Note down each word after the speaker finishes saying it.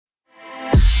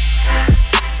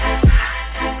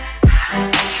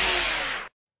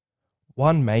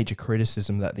One major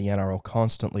criticism that the NRL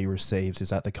constantly receives is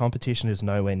that the competition is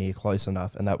nowhere near close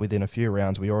enough, and that within a few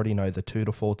rounds we already know the 2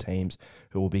 to 4 teams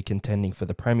who will be contending for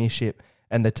the premiership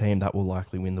and the team that will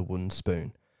likely win the wooden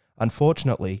spoon.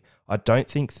 Unfortunately, I don't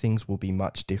think things will be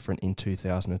much different in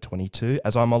 2022,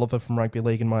 as I'm Oliver from Rugby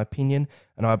League in my opinion,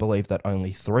 and I believe that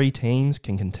only 3 teams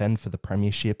can contend for the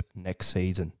premiership next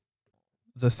season.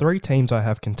 The 3 teams I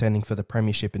have contending for the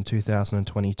premiership in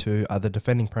 2022 are the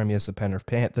defending premiers, the Penrith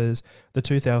Panthers, the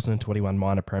 2021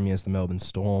 minor premiers, the Melbourne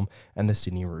Storm, and the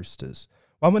Sydney Roosters.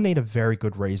 One would need a very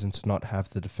good reason to not have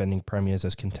the defending premiers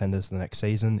as contenders the next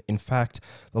season. In fact,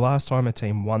 the last time a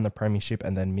team won the premiership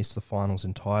and then missed the finals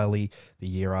entirely the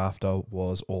year after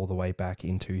was all the way back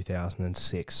in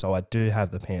 2006, so I do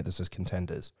have the Panthers as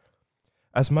contenders.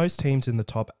 As most teams in the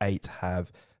top 8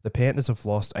 have, the Panthers have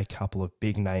lost a couple of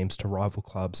big names to rival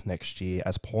clubs next year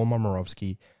as Paul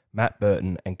Momirovski, Matt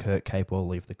Burton and Kurt Capewell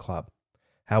leave the club.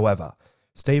 However,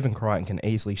 Stephen Crichton can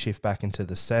easily shift back into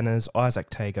the centres, Isaac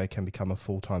Tago can become a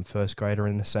full-time first grader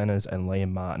in the centres, and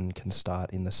Liam Martin can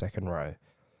start in the second row.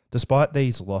 Despite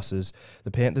these losses,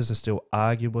 the Panthers are still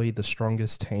arguably the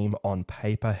strongest team on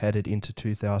paper headed into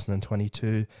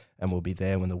 2022 and will be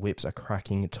there when the whips are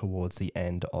cracking towards the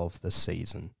end of the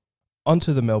season. On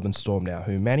to the Melbourne Storm now,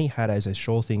 who many had as a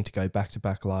sure thing to go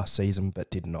back-to-back last season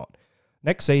but did not.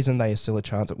 Next season, they are still a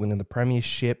chance at winning the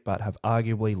premiership, but have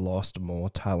arguably lost more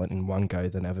talent in one go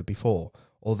than ever before.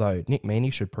 Although Nick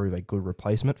Meaney should prove a good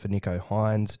replacement for Nicho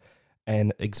Hynes,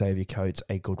 and Xavier Coates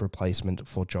a good replacement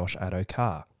for Josh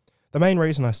Addo-Carr. The main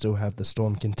reason I still have the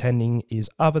Storm contending is,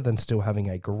 other than still having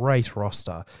a great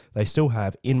roster, they still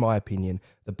have, in my opinion,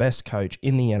 the best coach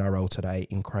in the NRL today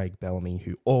in Craig Bellamy,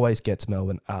 who always gets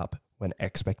Melbourne up when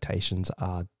expectations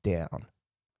are down.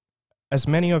 As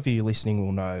many of you listening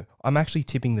will know, I'm actually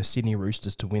tipping the Sydney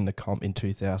Roosters to win the comp in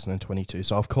 2022,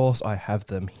 so of course I have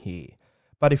them here.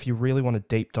 But if you really want to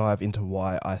deep dive into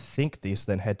why I think this,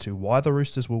 then head to Why the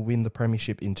Roosters Will Win the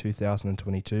Premiership in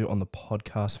 2022 on the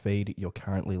podcast feed you're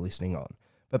currently listening on.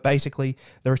 But basically,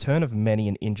 the return of many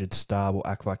an injured star will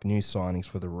act like new signings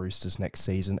for the Roosters next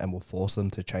season and will force them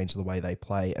to change the way they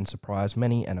play and surprise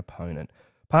many an opponent.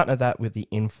 Partner that with the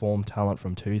informed talent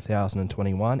from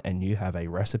 2021 and you have a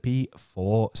recipe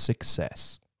for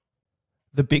success.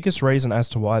 The biggest reason as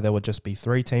to why there would just be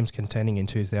 3 teams contending in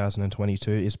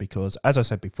 2022 is because, as I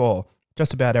said before,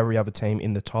 just about every other team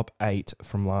in the top 8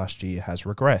 from last year has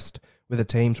regressed, with the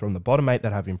teams from the bottom 8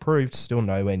 that have improved still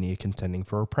nowhere near contending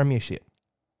for a premiership.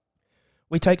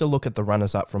 We take a look at the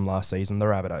runners-up from last season, the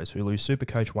Rabbitohs, who lose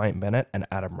Supercoach Wayne Bennett and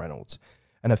Adam Reynolds,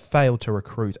 and have failed to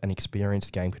recruit an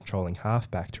experienced game-controlling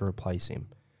halfback to replace him.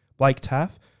 Blake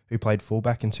Taaffe, who played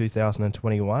fullback in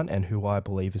 2021 and who I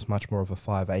believe is much more of a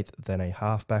 5'8" than a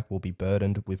halfback, will be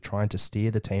burdened with trying to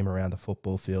steer the team around the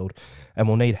football field and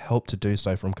will need help to do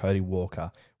so from Cody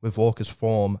Walker, with Walker's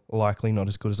form likely not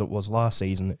as good as it was last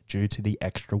season due to the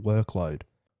extra workload.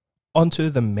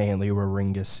 Onto the Manly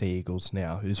Warringah Sea Eagles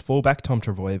now, whose fullback Tom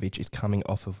Trbojevic is coming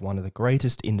off of one of the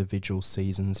greatest individual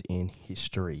seasons in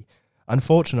history.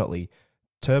 Unfortunately,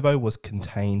 Turbo was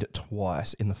contained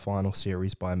twice in the final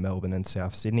series by Melbourne and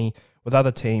South Sydney, with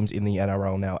other teams in the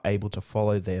NRL now able to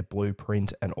follow their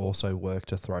blueprint and also work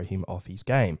to throw him off his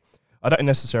game. I don't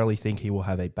necessarily think he will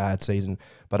have a bad season,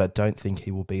 but I don't think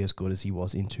he will be as good as he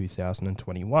was in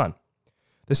 2021.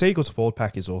 The Seagulls forward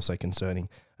pack is also concerning.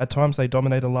 At times they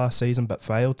dominated last season but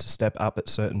failed to step up at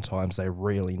certain times they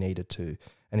really needed to,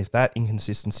 and if that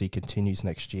inconsistency continues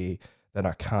next year, then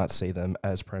I can't see them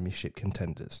as premiership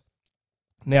contenders.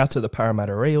 Now to the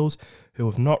Parramatta Eels, who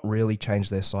have not really changed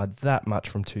their side that much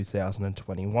from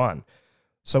 2021,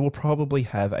 so will probably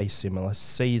have a similar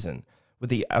season, with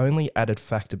the only added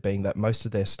factor being that most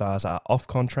of their stars are off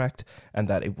contract and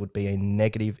that it would be a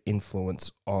negative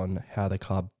influence on how the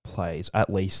club plays,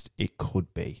 at least it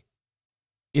could be.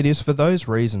 It is for those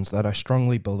reasons that I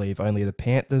strongly believe only the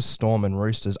Panthers, Storm and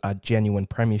Roosters are genuine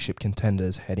premiership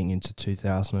contenders heading into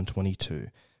 2022.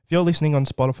 If you're listening on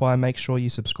Spotify, make sure you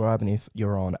subscribe, and if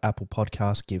you're on Apple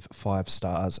Podcasts, give 5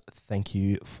 stars. Thank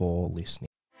you for listening.